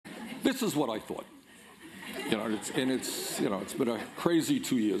this is what I thought. It's been a crazy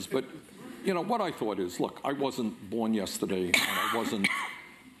 2 years, but what I thought is, look, I wasn't born yesterday, and I wasn't,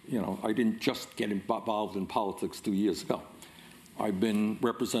 I didn't just get involved in politics 2 years ago. I've been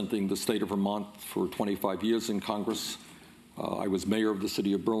representing the state of Vermont for 25 years in Congress. I was mayor of the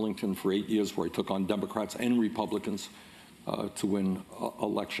city of Burlington for 8 years, where I took on Democrats and Republicans to win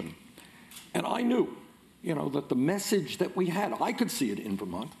election. And I knew, that the message that we had, I could see it in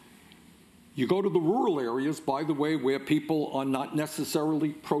Vermont. You go to the rural areas, by the way, where people are not necessarily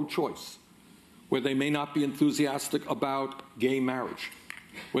pro-choice, where they may not be enthusiastic about gay marriage,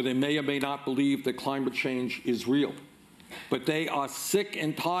 where they may or may not believe that climate change is real, but they are sick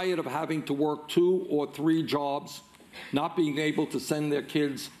and tired of having to work 2 or 3 jobs, not being able to send their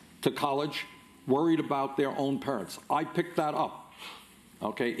kids to college, worried about their own parents. I picked that up,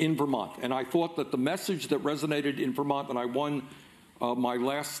 in Vermont. And I thought that the message that resonated in Vermont, and I won my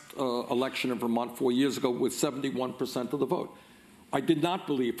last election in Vermont 4 years ago with 71% of the vote. I did not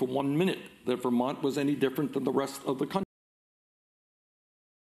believe for 1 minute that Vermont was any different than the rest of the country.